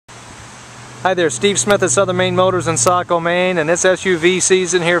Hi there, Steve Smith at Southern Maine Motors in Saco, Maine, and it's SUV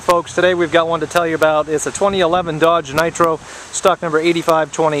season here, folks. Today we've got one to tell you about. It's a 2011 Dodge Nitro, stock number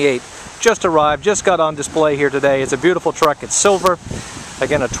 8528. Just arrived, just got on display here today. It's a beautiful truck. It's silver.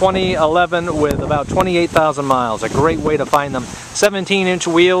 Again, a 2011 with about 28,000 miles. A great way to find them. 17-inch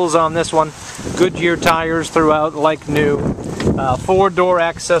wheels on this one. Goodyear tires throughout, like new. 4-door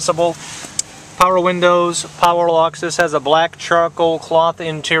accessible. Power windows, power locks. This has a black charcoal cloth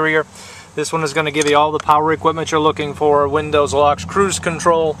interior. This one is going to give you all the power equipment you're looking for. Windows, locks, cruise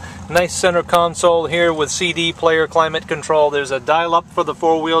control, nice center console here with CD player, climate control. There's a dial-up for the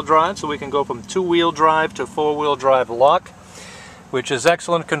 4-wheel drive, so we can go from 2-wheel drive to 4-wheel drive lock, which is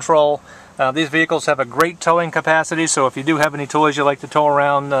excellent control. These vehicles have a great towing capacity, so if you do have any toys you like to tow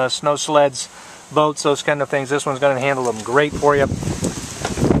around, snow sleds, boats, those kind of things, this one's going to handle them great for you.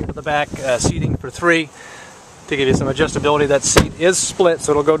 Here to the back, seating for 3. To give you some adjustability, that seat is split,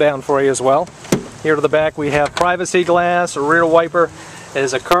 so it'll go down for you as well. Here to the back we have privacy glass, a rear wiper.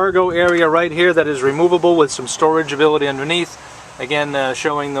 There's a cargo area right here that is removable with some storage ability underneath. Again,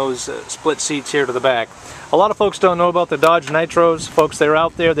 showing those split seats here to the back. A lot of folks don't know about the Dodge Nitros. Folks, they're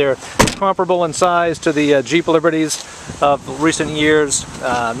out there. They're comparable in size to the Jeep Liberties of recent years.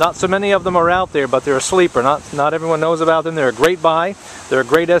 Not so many of them are out there, but they're a sleeper. Not everyone knows about them. They're a great buy. They're a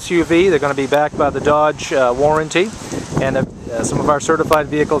great SUV. They're going to be backed by the Dodge warranty. And some of our certified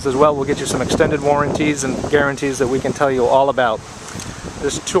vehicles as well will get you some extended warranties and guarantees that we can tell you all about.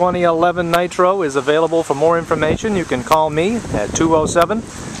 This 2011 Nitro is available. For more information, you can call me at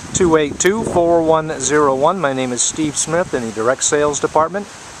 207-282-4101. My name is Steve Smith in the direct sales department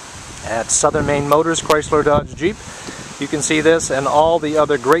at Southern Maine Motors, Chrysler, Dodge, Jeep. You can see this and all the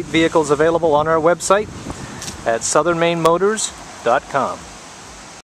other great vehicles available on our website at southernmainemotors.com.